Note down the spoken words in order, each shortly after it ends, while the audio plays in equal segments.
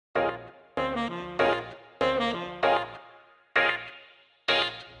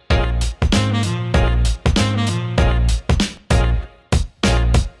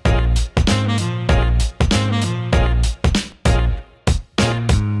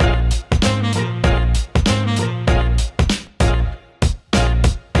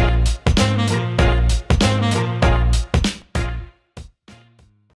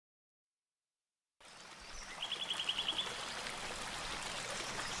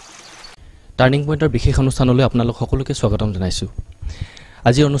Turning পইণ্টৰ বিশেষ অনুষ্ঠানলৈ আপোনালোক সকলোকে স্বাগতম জনাইছোঁ।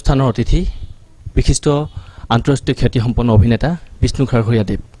 আজিৰ অনুষ্ঠানৰ অতিথি বিশিষ্ট আন্তঃৰাষ্ট্ৰীয় খ্যাতিসম্পন্ন অভিনেতা বিষ্ণু খাৰঘৰীয়া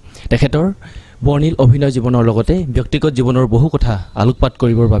দেৱ। তেখেতৰ বৰ্ণিল অভিনয় জীৱনৰ লগতে ব্যক্তিগত জীৱনৰ বহু কথা আলোকপাত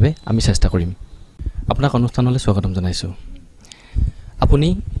কৰিবৰ বাবে আমি চেষ্টা কৰিম। আপোনাক অনুষ্ঠানলৈ স্বাগতম জনাইছোঁ। আপুনি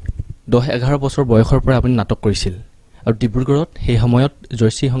 10-11 বছৰ বয়সৰ পৰা আপুনি নাটক কৰিছিল আৰু ডিব্ৰুগড়ত সেই সময়ত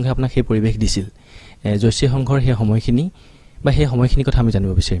জয়শ্ৰী সংঘে আপোনাক সেই পৰিৱেশ দিছিল। জয়শ্ৰী সংঘৰ সেই সময়খিনিৰ কথা আমি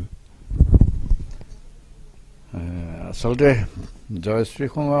জানিব বিচাৰিম। আচলতে জয়শ্ৰী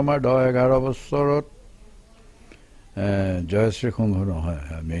সংঘ আমাৰ 10-11 বছৰত জয়শ্ৰী সংঘ নহয়,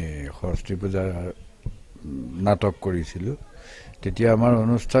 আমি সৰস্বতী পূজাৰ নাটক কৰিছিলোঁ। তেতিয়া আমাৰ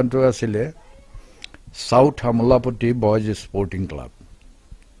অনুষ্ঠানটো আছিলে south Amolapatty boys sporting club,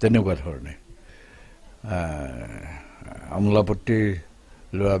 তেনেকুৱা ধৰণে। আমোলাপট্টিৰ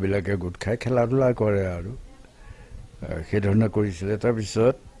ল'ৰাবিলাকে গোট খাই খেলা ধূলা কৰে আৰু সেইধৰণে কৰিছিলে।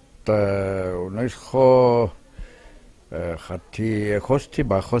 তাৰপিছত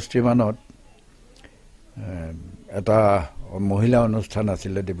 1961-62 মানত এটা মহিলা অনুষ্ঠান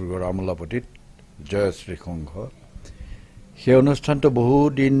আছিলে ডিব্ৰুগড় আমোলাপট্টিত, জয়শ্ৰী সংঘ। সেই অনুষ্ঠানটো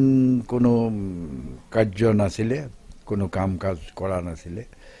বহুদিন কোনো কাৰ্য নাছিলে, কোনো কাম কাজ কৰা নাছিলে।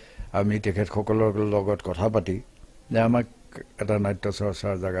 আমি তেখেতসকলৰ লগত কথা পাতি যে আমাক এটা নাট্য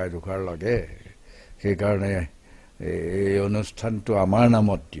চৰ্চাৰ জেগা এডোখৰ লাগে, সেইকাৰণে এই অনুষ্ঠানটো আমাৰ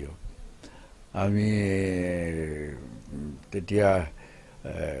নামত দিয়ক। আমি তেতিয়া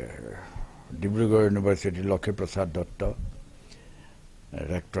ডিব্ৰুগড় ইউনিভাৰ্চিটিৰ লক্ষীপ্ৰসাদ দত্ত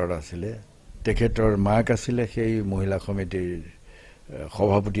ৰেক্টৰ আছিলে, তেখেতৰ মাক আছিলে সেই মহিলা সমিতিৰ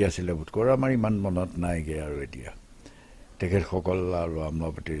সভাপতি আছিলে বোধকৰো, আমাৰ ইমান মনত নাইগৈ আৰু এতিয়া। তেখেতসকল আৰু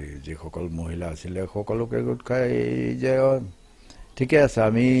আমোলাপট্টিৰ যিসকল মহিলা আছিলে সকলোকে গোট খাই যে ঠিকে আছে,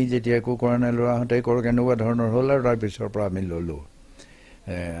 আমি যেতিয়া একো কৰা নাই ল'ৰাহঁতে কৰক, এনেকুৱা ধৰণৰ হ'ল। আৰু তাৰপিছৰ পৰা আমি ল'লোঁ।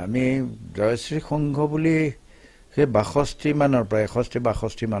 আমি জয়শ্ৰী সংঘ বুলি সেই 62 মানৰ পৰা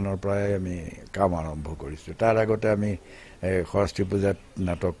 61-62 মানৰ পৰাই আমি কাম আৰম্ভ কৰিছোঁ। তাৰ আগতে আমি সৰস্বতী পূজাত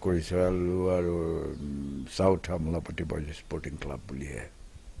নাটক কৰিছোঁ আৰু south Amolapatty boys sporting club বুলিহে।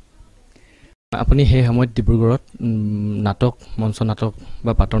 আপুনি সেই সময়ত ডিব্ৰুগড়ত নাটক, মঞ্চ নাটক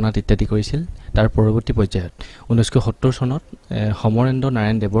বা পাটনাট ইত্যাদি কৰিছিল। তাৰ পৰৱৰ্তী পৰ্যায়ত 1970 চনত সমৰেন্দ্ৰ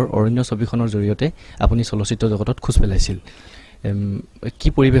নাৰায়ণ দেৱৰ অৰণ্য ছবিখনৰ জৰিয়তে আপুনি চলচ্চিত্ৰ জগতত খোজ পেলাইছিল। কি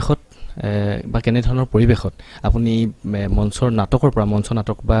পৰিৱেশত বা কেনেধৰণৰ পৰিৱেশত আপুনি মঞ্চৰ নাটকৰ পৰা মঞ্চ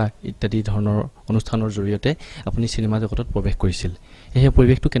নাটক বা ইত্যাদি ধৰণৰ অনুষ্ঠানৰ জৰিয়তে আপুনি চিনেমা জগতত প্ৰৱেশ কৰিছিল? সেই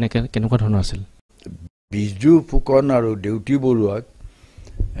পৰিৱেশটো কেনেকুৱা ধৰণৰ আছিল? বিজু ফুকন আৰু দেউতী বৰুৱাক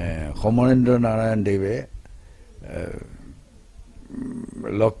সমৰেন্দ্ৰ নাৰায়ণ দেৱে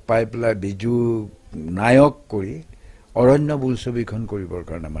লগ পাই পেলাই বিজু নায়ক কৰি অৰণ্য বোলছবিখন কৰিবৰ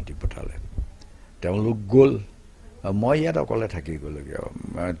কাৰণে মাতি পঠালে। তেওঁলোক গ'ল, মই ইয়াত অকলে থাকি গ'লগৈ।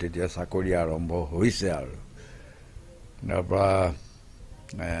 তেতিয়া চাকৰি আৰম্ভ হৈছে আৰু তাৰপৰা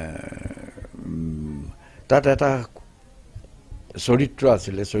তাত এটা চৰিত্ৰ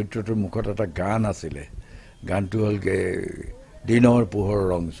আছিলে, চৰিত্ৰটোৰ মুখত এটা গান আছিলে। গানটো হ'লগৈ দিনৰ পোহৰ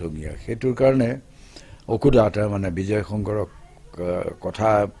ৰংচঙীয়া। সেইটোৰ কাৰণে অকুদাহঁতে মানে বিজয় শংকৰক কথা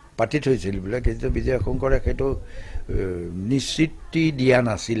পাতি থৈছিল বোলে, কিন্তু বিজয় শংকৰে সেইটো নিশ্চিতি দিয়া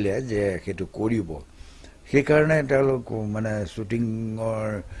নাছিলে যে সেইটো কৰিব। সেইকাৰণে তেওঁলোক মানে শ্বুটিঙৰ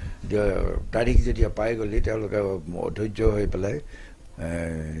তাৰিখ যেতিয়া পাই গ'লি তেওঁলোকে অধৈৰ্য হৈ পেলাই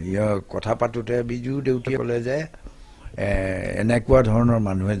কথা পাতোঁতে বিজু দেউতীয়ে ক'লে যে এনেকুৱা ধৰণৰ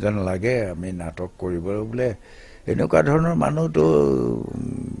মানুহ এজন লাগে, আমি নাটক কৰিব বোলে। এনেকুৱা ধৰণৰ মানুহটো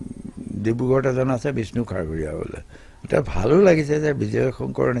ডিব্ৰুগড়ত এজন আছে, বিষ্ণু খাৰঘৰীয়া বোলে। এতিয়া ভালো লাগিছে যে বিজয়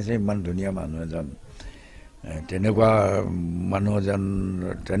শংকৰ নিচিনা ইমান ধুনীয়া মানুহ এজন,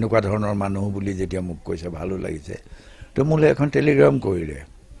 তেনেকুৱা ধৰণৰ মানুহ বুলি যেতিয়া মোক কৈছে ভালো লাগিছে। তো মোলৈ এখন টেলিগ্ৰাম কৰিলে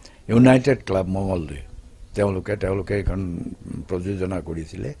ইউনাইটেড ক্লাব মঙলদৈ, তেওঁলোকে এইখন প্ৰযোজনা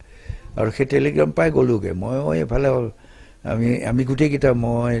কৰিছিলে। আৰু সেই টেলিগ্ৰাম পাই গ'লোগৈ। মই এইফালে আমি গোটেইকেইটা,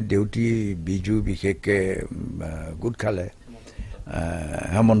 মই দেউতী বিজু বিশেষকৈ গোট খালে।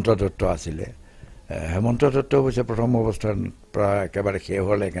 হেমন্ত দত্ত আছিলে। হেমন্ত দত্ত অৱশ্যে প্ৰথম অৱস্থাৰ পৰা একেবাৰে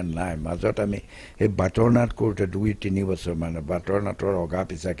শেহলৈকে নাই। মাজত আমি সেই বাটৰ নাট কৰোঁতে 2-3 বছৰমান, বাটৰ নাটৰ অগা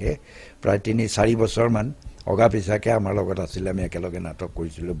পিছাকে প্ৰায় 3-4 বছৰমান অগা পিছাকে আমাৰ লগত আছিলে। আমি একেলগে নাটক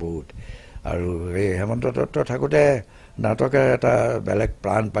কৰিছিলোঁ বহুত। আৰু সেই হেমন্ত দত্ত থাকোঁতে নাটকে এটা বেলেগ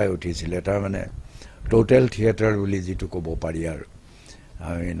প্ৰাণ পাই উঠিছিলে। তাৰমানে টোটেল থিয়েটাৰ বুলি যিটো ক'ব পাৰি আৰু।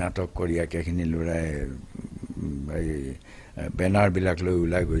 আমি নাটক কৰি একেখিনি ল'ৰাই এই বেনাৰবিলাক লৈ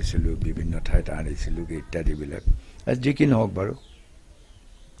ওলাই গৈছিলোঁ, বিভিন্ন ঠাইত আনিছিলোঁ ইত্যাদিবিলাক। যি কি নহওক বাৰু,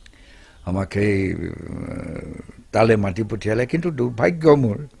 আমাক সেই তালৈ মাতি পঠিয়ালে। কিন্তু দুৰ্ভাগ্য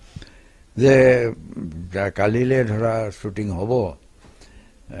মোৰ যে কালিলৈ ধৰা শ্বুটিং হ'ব,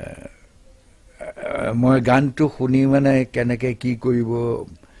 মই গানটো শুনি মানে কেনেকে কি কৰিব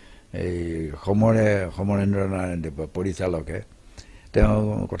এই সমৰেন্দ্ৰ নাৰায়ণ দেৱ পৰিচালকে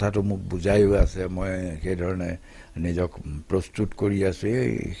তেওঁ কথাটো মোক বুজাইও আছে মই সেইধৰণে নিজক প্ৰস্তুত কৰি আছো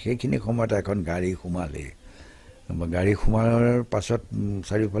সেইখিনি সময়ত এখন গাড়ী সোমালে গাড়ী সোমাৰ পাছত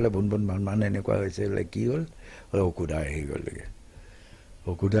চাৰিওফালে বুন মানে এনেকুৱা হৈছে কি হ'ল অসুবিধা আহি গ'লগে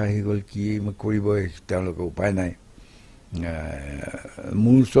অসুবিধা আহি গ'ল কি কৰিব তেওঁলোকে উপায় নাই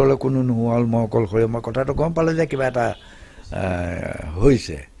মোৰ ওচৰলৈ কোনো নোহোৱাল মই অকলশৰে মই কথাটো গম পালোঁ যে কিবা এটা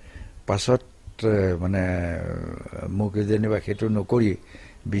হৈছে পাছত মানে মোক যেনিবা সেইটো নকৰি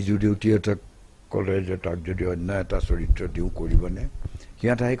বিজু ডিউটিহঁতক ক'লে যে তাক যদি অন্য এটা চৰিত্ৰ দিওঁ কৰিবনে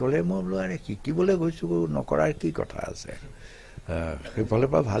সিহঁতে আহি ক'লে মই বোলো আৰে শিকিবলৈ গৈছোঁ নকৰাৰ কি কথা আছে সেইফালৰ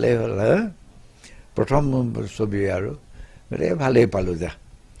পৰা ভালেই হ'ল প্ৰথম ছবি আৰু ভালেই পালোঁ যা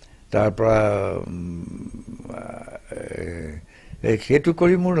তাৰপৰা সেইটো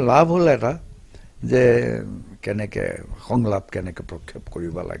কৰি মোৰ লাভ হ'ল এটা যে কেনেকৈ সংলাপ কেনেকৈ প্ৰক্ষেপ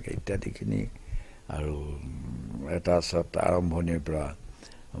কৰিব লাগে ইত্যাদিখিনি আৰু এটা আৰম্ভণিৰ পৰা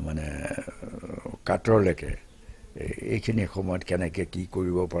মানে কাটৰলৈকে এইখিনি সময়ত কেনেকৈ কি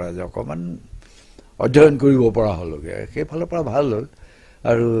কৰিব পৰা যায় অকণমান অধ্যয়ন কৰিব পৰা হ'লগৈ সেইফালৰ পৰা ভাল হ'ল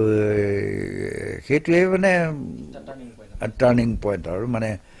আৰু সেইটোৱে মানে টাৰ্ণিং পইণ্ট আৰু মানে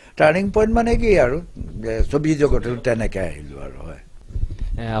টাৰ্ণিং পইণ্ট মানে কি আৰু ছবি জগতত তেনেকৈ আহিলোঁ আৰু হয়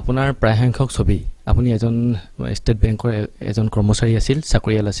আপোনাৰ প্ৰায় সংখ্যক ছবি আপুনি এজন ষ্টেট বেংকৰ এজন কৰ্মচাৰী আছিল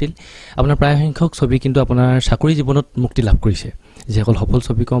চাকৰিয়াল আছিল আপোনাৰ প্ৰায় সংখ্যক ছবি কিন্তু আপোনাৰ চাকৰি জীৱনত মুক্তি লাভ কৰিছে যিসকল সফল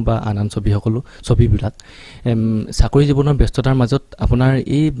ছবি কওঁ বা আন ছবি সকলো ছবিবিলাক চাকৰি জীৱনৰ ব্যস্ততাৰ মাজত আপোনাৰ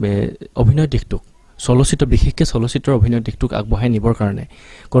এই অভিনয় দিশটোক চলচ্চিত্ৰ বিশেষকৈ চলচ্চিত্ৰৰ অভিনয় দিশটোক আগবঢ়াই নিবৰ কাৰণে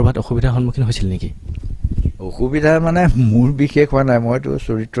ক'ৰবাত অসুবিধাৰ সন্মুখীন হৈছিল নেকি অসুবিধা মানে মোৰ বিশেষ হোৱা নাই মইতো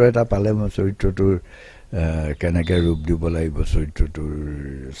চৰিত্ৰ এটা পালে মই চৰিত্ৰটোৰ কেনেকৈ ৰূপ দিব লাগিব চৰিত্ৰটোৰ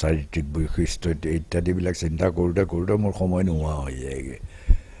চাৰিত্ৰিক বৈশিষ্ট্য ইত্যাদিবিলাক চিন্তা কৰোঁতে মোৰ সময় নোহোৱা হৈ যায়গৈ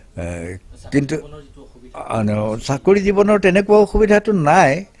কিন্তু চাকৰি জীৱনৰ তেনেকুৱা অসুবিধাটো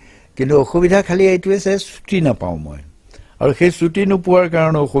নাই কিন্তু অসুবিধা খালি এইটোৱে যে ছুটি নাপাওঁ মই আৰু সেই ছুটি নোপোৱাৰ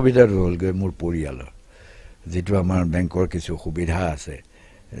কাৰণে অসুবিধাটো হ'লগৈ মোৰ পৰিয়ালৰ যিটো আমাৰ বেংকৰ কিছু সুবিধা আছে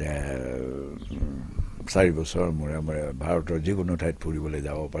 4 বছৰ মূৰে মূৰে ভাৰতৰ যিকোনো ঠাইত ফুৰিবলৈ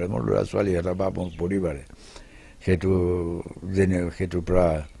যাব পাৰে মোৰ ল'ৰা ছোৱালীহঁতৰ বা মোৰ পৰিবাৰে সেইটোৰ পৰা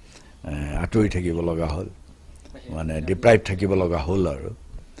আঁতৰি থাকিব লগা হ'ল মানে ডিপ্ৰাইভ থাকিব লগা হ'ল আৰু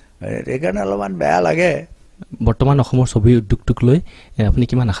সেইকাৰণে অলপমান বেয়া লাগে বৰ্তমান অসমৰ ছবি উদ্যোগটোক লৈ আপুনি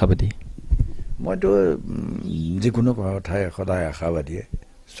কিমান আশাবাদী মইতো যিকোনো কথাই সদায় আশাবাদীয়ে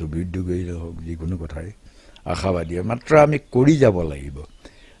ছবি উদ্যোগেই হওক যিকোনো কথাই আশাবাদীয়ে মাত্ৰ আমি কৰি যাব লাগিব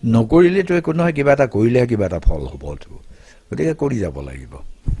নকৰিলেতো একো নহয় কিবা এটা কৰিলে কিবা এটা ফল হ'বতো গতিকে কৰি যাব লাগিব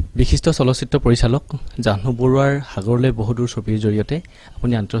বিশিষ্ট চলচ্চিত্ৰ পৰিচালক জাহ্নু বৰুৱাৰ সাগৰলৈ বহুদূৰ ছবিৰ জৰিয়তে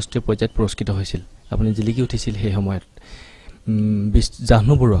আপুনি আন্তঃৰাষ্ট্ৰীয় পৰ্যায়ত পুৰস্কৃত হৈছিল আপুনি জিলিকি উঠিছিল সেই সময়ত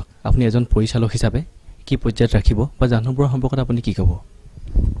জাহ্নু বৰুৱাক আপুনি এজন পৰিচালক হিচাপে কি পৰ্যায়ত ৰাখিব বা জাহ্নু বৰুৱাৰ সম্পৰ্কত আপুনি কি ক'ব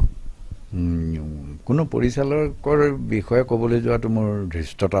কোনো পৰিচালকৰ বিষয়ে ক'বলৈ যোৱাটো মোৰ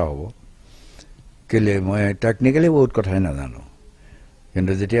ধৃষ্টতা হ'ব কেলে মই টেকনিকেলি বহুত কথাই নাজানো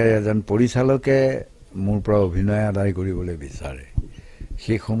কিন্তু যেতিয়া এজন পৰিচালকে মোৰ পৰা অভিনয় আদায় কৰিবলৈ বিচাৰে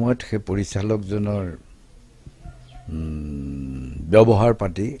সেই সময়ত সেই পৰিচালকজনৰ ব্যৱহাৰ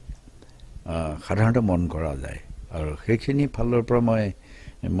পাতি সাধাৰণতে মন কৰা যায় আৰু সেইখিনি ফালৰ পৰা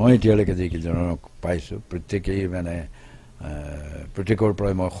মই এতিয়ালৈকে যিকেইজনক পাইছোঁ প্ৰত্যেকেই মানে প্ৰত্যেকৰ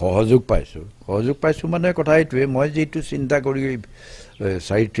পৰাই মই সহযোগ পাইছোঁ মানে কথা এইটোৱে মই যিটো চিন্তা কৰি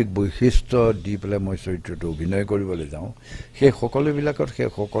চাৰিত্ৰিক বৈশিষ্ট্য দি পেলাই মই চৰিত্ৰটো অভিনয় কৰিবলৈ যাওঁ সেই সকলোবিলাকত সেই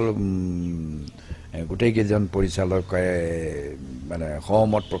সকলো গোটেইকেইজন পৰিচালকে মানে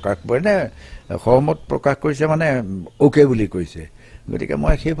সহমত প্ৰকাশ কৰে সহমত প্ৰকাশ কৰিছে মানে অ'কে বুলি কৈছে গতিকে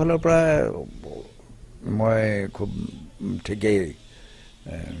মই সেইফালৰ পৰা মই খুব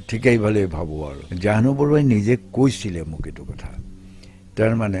ঠিকেই বুলি ভাবোঁ আৰু জাহ্নু বৰুৱাই নিজে কৈছিলে মোক এইটো কথা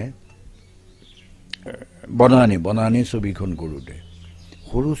তাৰমানে বনানী ছবিখন কৰোঁতে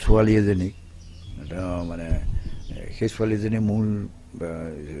সৰু ছোৱালী এজনীক মানে সেই ছোৱালীজনী মূল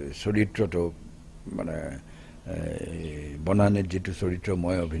চৰিত্ৰটো মানে বনানীত যিটো চৰিত্ৰ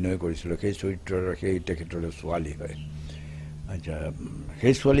মই অভিনয় কৰিছিলোঁ সেই চৰিত্ৰৰ তেখেতৰ ছোৱালী হয় আচ্ছা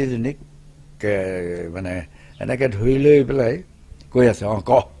সেই ছোৱালীজনীক মানে এনেকৈ ধৰি লৈ পেলাই কৈ আছে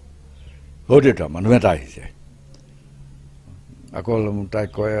দেউতা মানুহ এটা আহিছে আকৌ তাই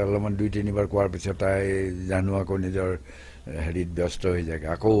কয় অলপমান 2-3বাৰ কোৱাৰ পিছত তাই জানো আকৌ নিজৰ হেৰিত ব্যস্ত হৈ যায়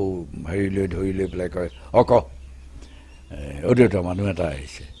আকৌ ধৰি লৈ পেলাই কয় দেউতা মানুহ এটা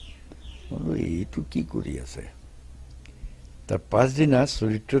আহিছে বোলো এইটো কি কৰি আছে তাৰ পাছদিনা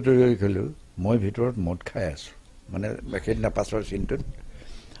চৰিত্ৰটো গ'লোঁ মই ভিতৰত মদ খাই আছোঁ মানে সেইদিনা পাছৰ চিনটোত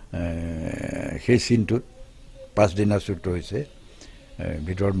সেই চিনটোত 5 দিনা শ্বুট হৈছে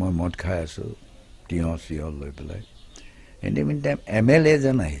ভিতৰত মই মদ খাই আছোঁ তিয়হ চিয়হ লৈ পেলাই এনি মিন টাইম MLA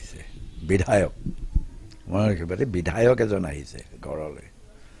এজন আহিছে বিধায়ক মই একেবাৰে বিধায়ক এজন আহিছে ঘৰলৈ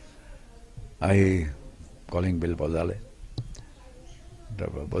আহি কলিং বেল বজালে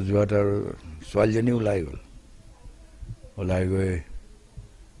তাৰপৰা বজোৱাত আৰু ছোৱালীজনী ওলাই গৈ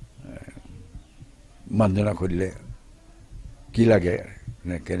মানুহজনক সুধিলে কি লাগে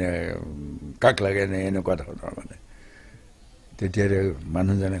নে কেনে কাক লাগে নে এনেকুৱা ধৰণৰ মানে তেতিয়া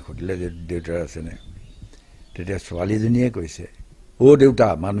মানুহজনে সুধিলে যে দেউতাৰ আছেনে তেতিয়া ছোৱালীজনীয়ে কৈছে দেউতা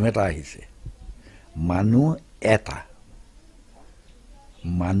মানুহ এটা আহিছে মানুহ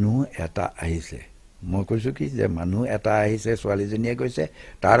এটা আহিছে মই কৈছোঁ কি যে মানুহ এটা আহিছে ছোৱালীজনীয়ে কৈছে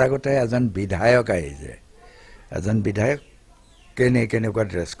তাৰ আগতে এজন বিধায়ক আহিছে এজন বিধায়ক কেনেকুৱা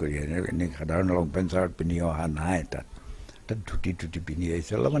ড্ৰেছ কৰি এনে সাধাৰণ লং পেণ্ট চাৰ্ট পিন্ধি অহা নাই তাত ধুতি পিন্ধি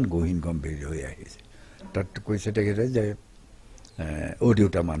আহিছে অলপমান গহীন গম্ভীৰ হৈ আহিছে তাত কৈছে তেখেতে যে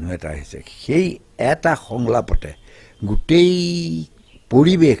দেউতা মানুহ এটা আহিছে সেই এটা সংলাপতে গোটেই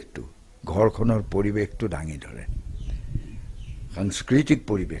পৰিৱেশটো ঘৰখনৰ পৰিৱেশটো দাঙি ধৰে সাংস্কৃতিক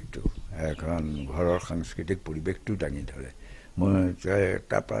পৰিৱেশটো এখন ঘৰৰ সাংস্কৃতিক পৰিৱেশটো দাঙি ধৰে মই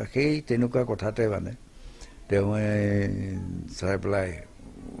তাৰপৰা সেই তেনেকুৱা কথাতে মানে তেওঁ চাই পেলাই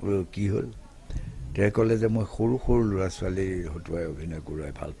কি হ'ল তেওঁ ক'লে যে মই সৰু ল'ৰা ছোৱালী হতুৱাই অভিনয়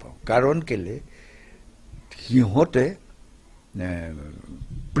কৰোৱাই ভাল পাওঁ কাৰণ কেলে সিহঁতে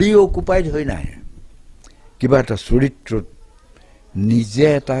প্ৰি অকুপাইড হৈ নাহে কিবা এটা চৰিত্ৰত নিজে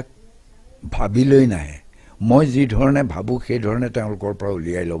এটা ভাবি লৈ নাহে মই যি ধৰণে ভাবোঁ সেই ধৰণে তেওঁলোকৰ পৰা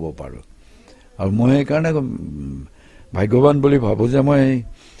উলিয়াই ল'ব পাৰোঁ আৰু মই সেইকাৰণে ভাগ্যৱান বুলি ভাবোঁ যে মই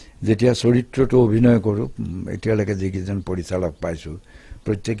যেতিয়া চৰিত্ৰটো অভিনয় কৰোঁ এতিয়ালৈকে যিকেইজন পৰিচালক পাইছোঁ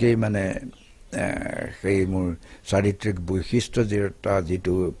প্ৰত্যেকেই মানে সেই মোৰ চাৰিত্ৰিক বৈশিষ্ট্য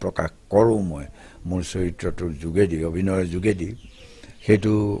যিটো প্ৰকাশ কৰোঁ মই মোৰ চৰিত্ৰটোৰ যোগেদি অভিনয়ৰ যোগেদি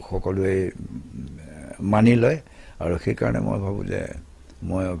সেইটো সকলোৱে মানি লয় আৰু সেইকাৰণে মই ভাবোঁ যে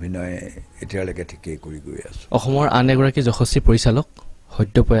মই অভিনয় এতিয়ালৈকে ঠিকেই কৰি গৈ আছোঁ অসমৰ আন এগৰাকী যশস্বী পৰিচালক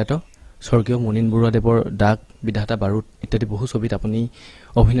সদ্যপ্ৰয়াত স্বৰ্গীয় মুনীন বৰুৱাদেৱৰ দাগ বিধাতা বাৰুদ ইত্যাদি বহু ছবিত আপুনি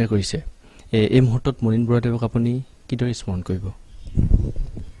অভিনয় কৰিছে এই মুহূৰ্তত মুনীন বৰুৱাদেৱক আপুনি কিদৰে স্মৰণ কৰিব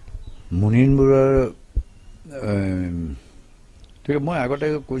মুনীন বৰুৱাৰ ঠিক মই আগতে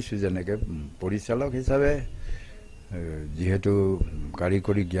কৈছোঁ যেনেকৈ পৰিচালক হিচাপে যিহেতু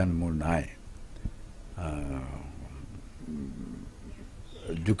কাৰিকৰী জ্ঞান মোৰ নাই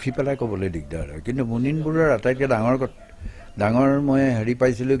জুখি পেলাই ক'বলৈ দিগদাৰ হয় কিন্তু মুনীন বৰুৱাৰ আটাইতকৈ ডাঙৰ মই হেৰি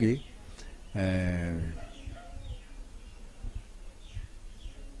পাইছিলোঁ কি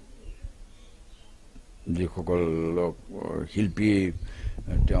যিসকলক শিল্পী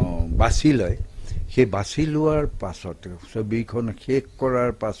তেওঁ বাছি লয় সেই বাছি লোৱাৰ পাছত ছবিখন শেষ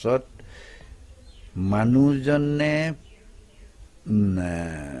কৰাৰ পাছত মানুহজনে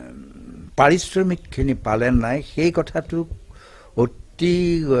পাৰিশ্ৰমিকখিনি পালে নাই সেই কথাটো অতি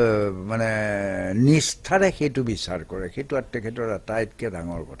মানে নিষ্ঠাৰে সেইটো বিচাৰ কৰে সেইটো তেখেতৰ আটাইতকৈ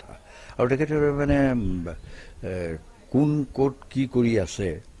ডাঙৰ কথা আৰু তেখেতৰ মানে কোন ক'ত কি কৰি আছে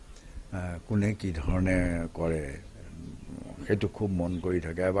কোনে কি ধৰণে কৰে সেইটো খুব মন কৰি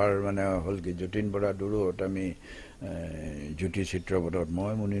থাকে এবাৰ মানে হ'ল কি যতীন বৰা দূৰত আমি জ্যোতি চিত্ৰপটত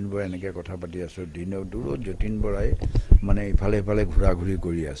মই মুনীন বৰাই এনেকৈ কথা পাতি আছোঁ দিনত দূৰত যতীন বৰাই মানে ইফালে সিফালে ঘূৰা ঘূৰি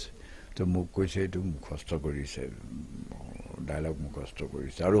কৰি আছে তো মোক কৈছে এইটো মুখস্থ কৰিছে ডাইলগ মুখস্থ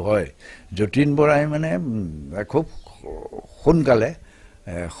কৰিছে আৰু হয় যতীন বৰাই মানে খুব সোনকালে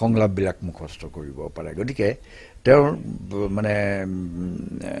সংলাপবিলাক মুখস্থ কৰিব পাৰে গতিকে তেওঁৰ মানে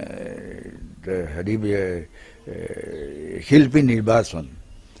হেৰি শিল্পী নিৰ্বাচন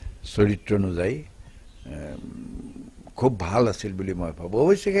চৰিত্ৰ অনুযায়ী খুব ভাল আছিল বুলি মই ভাবোঁ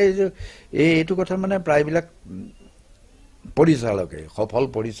অৱশ্যে এইটো কথা মানে প্ৰায়বিলাক পৰিচালকে সফল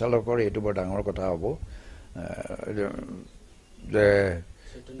পৰিচালকৰ এইটো বৰ ডাঙৰ কথা হ'ব যে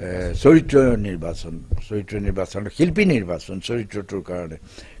চৰিত্ৰ নিৰ্বাচন শিল্পী নিৰ্বাচন চৰিত্ৰটোৰ কাৰণে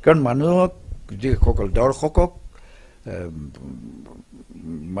কাৰণ মানুহক যিসকল দৰ্শকক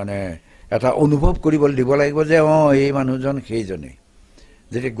মানে এটা অনুভৱ কৰিবলৈ দিব লাগিব যে এই মানুহজন সেইজনেই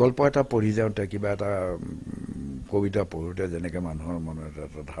যেতিয়া গল্প এটা পঢ়ি যাওঁতে কিবা এটা কবিতা পঢ়োঁতে যেনেকৈ মানুহৰ মনত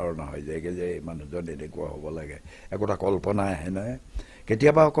এটা ধাৰণা হৈ যায়গৈ যে এই মানুহজন এনেকুৱা হ'ব লাগে একোটা কল্পনা আহে নহয়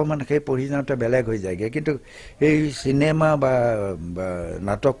কেতিয়াবা অকণমান সেই পঢ়ি যাওঁতে বেলেগ হৈ যায়গৈ কিন্তু এই চিনেমা বা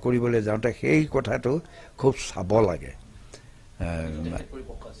নাটক কৰিবলৈ যাওঁতে সেই কথাটো খুব চাব লাগে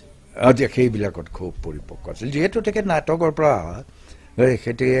সেইবিলাকত খুব পৰিপক্ক আছিল যিহেতু তেখেত নাটকৰ পৰা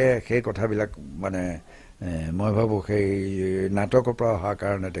সেইটোৱে সেই কথাবিলাক মানে মই ভাবোঁ সেই নাটকৰ পৰা অহাৰ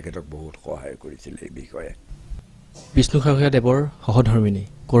কাৰণে তেখেতক বহুত সহায় কৰিছিল এই বিষয়ে বিষ্ণু খাৰঘৰীয়া দেৱৰ সহধৰ্মিনী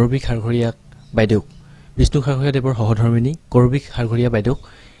কৰবী খাৰঘৰীয়া বাইদেউক বিষ্ণু খাৰঘৰীয়া দেৱৰ সহধৰ্মিনী কৰবী খাৰঘৰীয়া বাইদেউক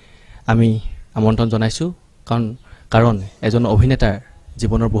আমি আমন্ত্ৰণ জনাইছোঁ কাৰণ এজন অভিনেতাৰ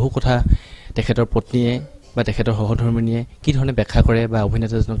জীৱনৰ বহু কথা তেখেতৰ পত্নীয়ে বা তেখেতৰ সহধৰ্মিনীয়ে কি ধৰণে ব্যাখ্যা কৰে বা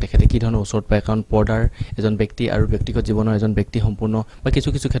অভিনেতাজনক তেখেতে কি ধৰণৰ ওচৰত পায় কাৰণ পৰ্দাৰ এজন ব্যক্তি আৰু ব্যক্তিগত জীৱনৰ এজন ব্যক্তি সম্পূৰ্ণ বা কিছু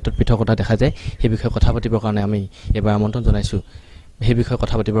ক্ষেত্ৰত পৃথকতা দেখা যায় সেই বিষয়ে কথা পাতিবৰ কাৰণে আমি এবাৰ আমন্ত্ৰণ জনাইছোঁ সেই বিষয়ে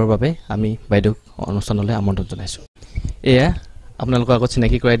কথা পাতিবৰ বাবে আমি বাইদেউক অনুষ্ঠানলৈ আমন্ত্ৰণ জনাইছোঁ এয়া আপোনালোকৰ আগত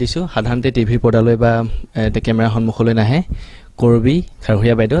চিনাকি কৰাই দিছোঁ সাধাৰণতে টিভিৰ পৰ্দালৈ বা কেমেৰাৰ সন্মুখলৈ নাহে কৰবী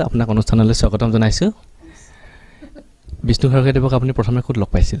খাৰঘৰীয়া বাইদেউ আপোনাক অনুষ্ঠানলৈ স্বাগতম জনাইছোঁ বিষ্ণু খাৰঘৰীয়া দেৱক আপুনি প্ৰথমে ক'ত লগ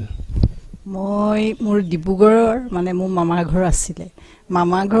পাইছিল মই মোৰ ডিব্ৰুগড়ৰ মানে মোৰ মামাৰ ঘৰ আছিলে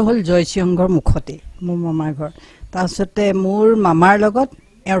মামাৰ ঘৰ হ'ল জয়সিংহৰ মুখতে মোৰ মামাৰ ঘৰ তাৰপিছতে মোৰ মামাৰ লগত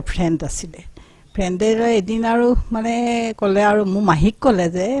এওঁৰ ফ্ৰেণ্ড আছিলে ফ্ৰেণ্ডে এদিন আৰু মানে ক'লে আৰু মোৰ মাহীক ক'লে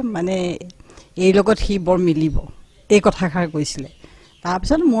যে মানে এই লগত সি বৰ মিলিব এই কথাষাৰ কৈছিলে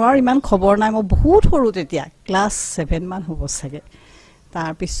তাৰপিছত মোৰ আৰু ইমান খবৰ নাই মই বহুত সৰু তেতিয়া ক্লাছ 7 মান হ'ব চাগে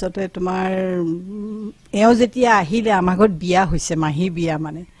তাৰপিছতে তোমাৰ এওঁ যেতিয়া আহিলে আমাৰ ঘৰত বিয়া হৈছে মাহী বিয়া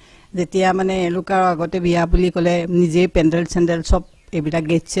মানে যেতিয়া মানে এলোকাৰ আগতে বিয়া বুলি ক'লে নিজে পেণ্ডেল চেণ্ডেল চব এইবিলাক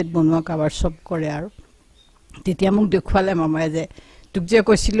গেট চেট বনোৱা কাবাৰ চব কৰে আৰু তেতিয়া মোক দেখুৱালে মামাই যে তোক যে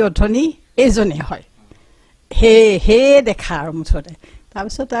কৈছিলোঁ অথনি এইজনে হয় হে দেখা আৰু মুঠতে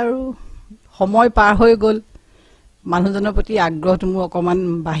তাৰপিছত আৰু সময় পাৰ হৈ গ'ল মানুহজনৰ প্ৰতি আগ্ৰহটো মোৰ অকণমান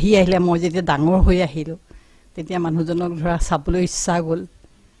বাঢ়ি আহিলে মই যেতিয়া ডাঙৰ হৈ আহিলোঁ তেতিয়া মানুহজনক ধৰা চাবলৈ ইচ্ছা গ'ল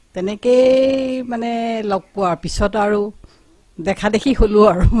তেনেকেই মানে লগ পোৱাৰ পিছত আৰু দেখা দেখি হ'লোঁ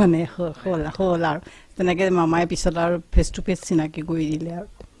আৰু মানে হ'ল আৰু তেনেকৈ মামাই পিছত আৰু ফেচ টু ফেচ চিনাকি কৰি দিলে আৰু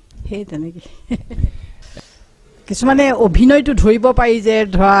সেই তেনেকৈ কিছুমানে অভিনয়টো ধৰিব পাৰি যে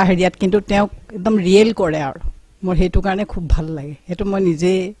ধৰা হেৰিয়াত কিন্তু তেওঁক একদম ৰিয়েল কৰে আৰু মোৰ সেইটো কাৰণে খুব ভাল লাগে সেইটো মই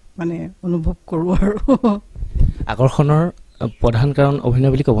নিজে মানে অনুভৱ কৰোঁ আৰু আকৰ্ষণৰ প্ৰধান কাৰণ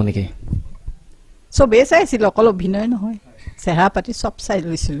অভিনয় বুলি ক'ব নেকি চবেই চাইছিলোঁ অকল অভিনয় নহয় চেহেৰা পাতি চব চাই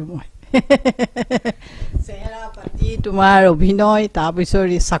লৈছিলোঁ মই চেহেৰা পাতি তোমাৰ অভিনয় তাৰপিছত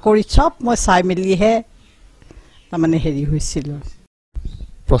চাকৰি চব মই চাই মেলিহে তাৰমানে হেৰি হৈছিলোঁ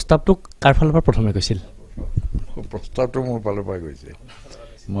প্ৰস্তাৱটো কাৰ ফালৰ পৰা প্ৰথমে কৈছিল প্ৰস্তাৱটো মোৰ ফালৰ পৰা গৈছে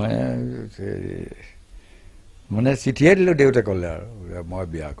মই মানে চিঠিয়ে দিলোঁ দেউতাক ক'লে আৰু মই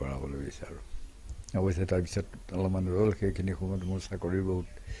বিয়া কৰাবলৈ বিচাৰোঁ অৱশ্যে তাৰপিছত অলপমান ৰ'ল সেইখিনি সময়ত মোৰ চাকৰিৰ বহুত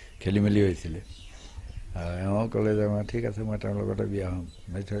খেলি মেলি হৈছিলে এওঁ ক'লে যে মই ঠিক আছে মই তেওঁৰ লগতে বিয়া হ'ম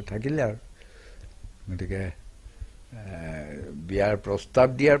থাকিলে আৰু গতিকে বিয়াৰ প্ৰস্তাৱ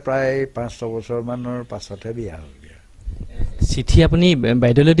দিয়াৰ প্ৰায় 5-6 বছৰমানৰ পাছতহে বিয়া হ'ল চিঠি আপুনি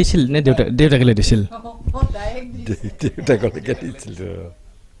বাইদেউলৈ দিছিল নে দেউতাকলৈ দিছিল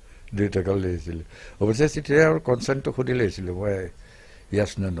দেউতাকলৈ দিছিলোঁ অৱশ্যে চিঠিৰে আৰু কনচেণ্টটো সুধি লৈছিলোঁ মই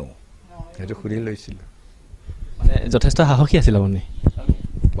য়েছ নে ন' সেইটো সুধি লৈছিলোঁ মানে যথেষ্ট সাহসী আছিল আপুনি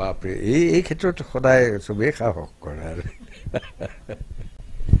বাপৰে এই ক্ষেত্ৰত সদায় চবেই সাহস কৰে আৰু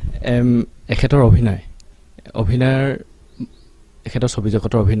এখেতৰ অভিনয়ৰ এখেতৰ ছবি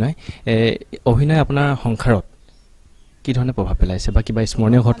জগতৰ অভিনয় আপোনাৰ সংসাৰত কি ধৰণে প্ৰভাৱ পেলাইছে বা কিবা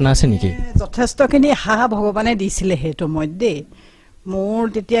স্মৰণীয় ঘটনা আছে নেকি যথেষ্টখিনি সাহা ভগৱানে দিছিলে সেইটো মই দেই মোৰ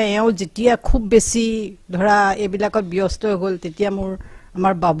তেতিয়া এওঁ যেতিয়া খুব বেছি ধৰা এইবিলাকত ব্যস্ত হৈ গ'ল তেতিয়া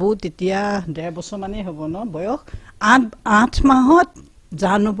আমাৰ বাবু তেতিয়া 1.5 বছৰমানেই হ'ব ন বয়স 8 মাহত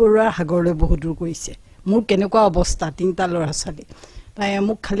জানো বৰুৱাৰ সাগৰলৈ বহুত দূৰ কৰিছে মোৰ কেনেকুৱা অৱস্থা 3টা ল'ৰা ছোৱালী তাই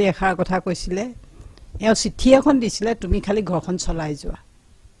মোক খালি এষাৰ কথা কৈছিলে এওঁ চিঠি এখন দিছিলে তুমি খালি ঘৰখন চলাই যোৱা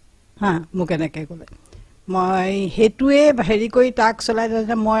হা মোক এনেকৈ ক'লে মই সেইটোৱে হেৰি কৰি তাক চলাই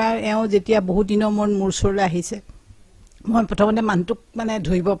যাওঁতে মই এওঁ যেতিয়া বহুত দিনৰ মোৰ ওচৰলৈ আহিছে মই প্ৰথমতে মানুহটোক মানে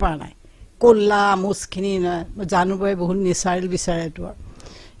ধৰিব পৰা নাই ক'লা মুচখিনি জানো বৰে বহুত নেচাৰেল বিচাৰেতো আৰু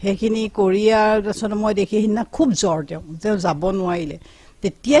সেইখিনি কৰি আৰু তাৰপিছত মই দেখি সিদিনা খুব জ্বৰ তেওঁ যাব নোৱাৰিলে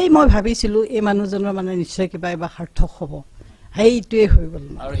তেতিয়াই মই ভাবিছিলোঁ এই মানুহজনৰ মানে নিশ্চয় কিবা এবাৰ সাৰ্থক হ'ব সেইটোৱে হৈ গ'ল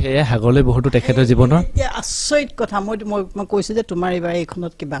আৰু সেয়া সাগৰলৈ বহুতো তেখেতৰ জীৱনৰ এতিয়া আচৰিত কথা মই কৈছোঁ যে তোমাৰ এইবাৰ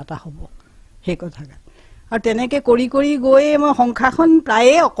এইখনত কিবা এটা হ'ব সেই কথাষাৰ আৰু তেনেকৈ কৰি গৈয়ে মই সংসাৰখন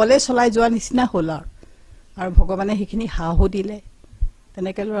প্ৰায়ে অকলে চলাই যোৱা নিচিনা হ'ল আৰু ভগৱানে সেইখিনি সাহসো দিলে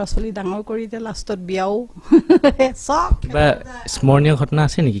তেনেকৈ ল'ৰা ছোৱালী ডাঙৰ কৰি দিয়ে লাষ্টত বিয়াও চব কিবা স্মৰণীয় ঘটনা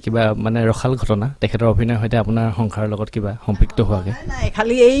আছে নেকি কিবা মানে ৰসাল ঘটনা তেখেতৰ অভিনয়ৰ সৈতে আপোনাৰ সংসাৰৰ লগত কিবা সম্পৃক্ত হোৱাকৈ নাই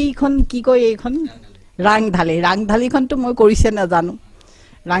খালি এইখন কি কয় এইখন ৰাংঢালিখনতো মই কৰিছে নাজানো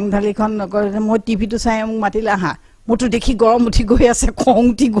ৰাংঢালিখন নকৰে মই টিভিটো চাই মোক মাতিলে আহা মোৰতো দেখি গৰম উঠি গৈ আছে খং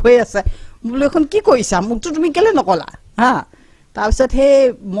উঠি গৈ আছে বোলো এখন কি কৰিছা মোকতো তুমি কেলৈ নকলা হা তাৰপিছত সেই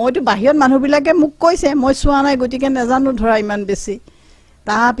মইতো বাহিৰত মানুহবিলাকে মোক কৈছে মই চোৱা নাই গতিকে নাজানো ধৰা ইমান বেছি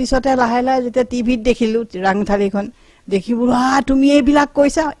তাৰপিছতে লাহে লাহে যেতিয়া টিভিত দেখিলোঁ ৰাংঢালিখন দেখি বোলো তুমি এইবিলাক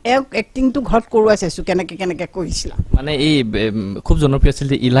কৈছা এক এক্টিংটো ঘৰত কৰোৱাই চাইছোঁ কেনেকৈ কৈছিলা মানে এই খুব জনপ্ৰিয় আছিল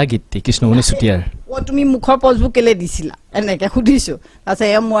যে ইলা গীতটি কৃষ্ণমণি চুতীয়াৰ তুমি মুখৰ পজবোৰ কেলে দিছিলা এনেকৈ সুধিছোঁ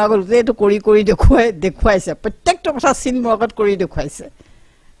তাৰপিছত মোৰ আগত এইটো কৰি দেখুৱাইছে প্ৰত্যেকটো কথা চিন মোৰ আগত কৰি দেখুৱাইছে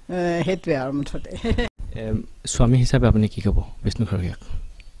সেইটোৱে আৰু মুঠতে স্বামী হিচাপে আপুনি কি ক'ব বিষ্ণু খাৰঘৰীয়াক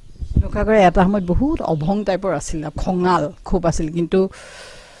বিষ্ণু খাৰঘৰীয়া এটা সময়ত বহুত অভং টাইপৰ আছিল খঙাল খুব আছিল কিন্তু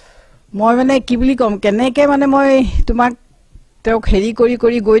মই মানে কি বুলি ক'ম কেনেকৈ মানে মই তোমাক তেওঁক হেৰি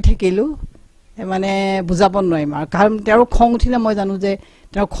কৰি গৈ থাকিলোঁ মানে বুজাব নোৱাৰিম আৰু কাৰণ তেওঁৰ খং উঠিলে মই জানো যে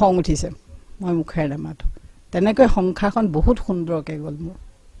তেওঁৰ খং উঠিছে মই মুখেৰে নামাতো তেনেকৈ সংসাৰখন বহুত সুন্দৰকৈ গ'ল মোৰ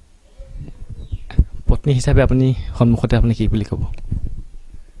পত্নী হিচাপে আপুনি সন্মুখতে আপুনি কি বুলি ক'ব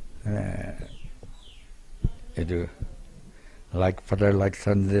এইটো লাইক ফাদাৰ লাইক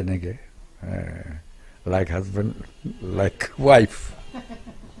ছান যেনেকৈ লাইক হাজবেণ্ড লাইক ৱাইফ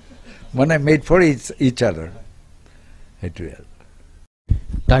মানে মেড ফৰ ইচ আদাৰ সেইটোৱে আৰু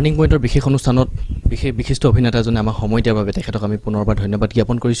টাৰ্ণিং পইণ্টৰ বিশেষ অনুষ্ঠানত বিশিষ্ট অভিনেতা এজনে আমাক সময় দিয়াৰ বাবে তেখেতক আমি পুনৰবাৰ ধন্যবাদ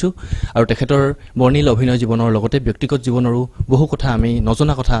জ্ঞাপন কৰিছোঁ আৰু তেখেতৰ বৰ্ণিল অভিনয় জীৱনৰ লগতে ব্যক্তিগত জীৱনৰো বহু কথা আমি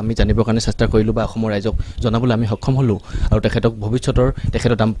নজনা কথা আমি জানিবৰ কাৰণে চেষ্টা কৰিলোঁ বা অসমৰ ৰাইজক জনাবলৈ আমি সক্ষম হ'লোঁ আৰু তেখেতক ভৱিষ্যতৰ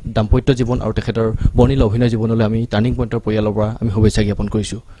তেখেতৰ দাম্পত্য জীৱন আৰু তেখেতৰ বৰ্ণিল অভিনয় জীৱনলৈ আমি টাৰ্ণিং পইণ্টৰ পৰিয়ালৰ পৰা আমি শুভেচ্ছা জ্ঞাপন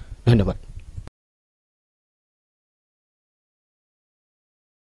কৰিছোঁ ধন্যবাদ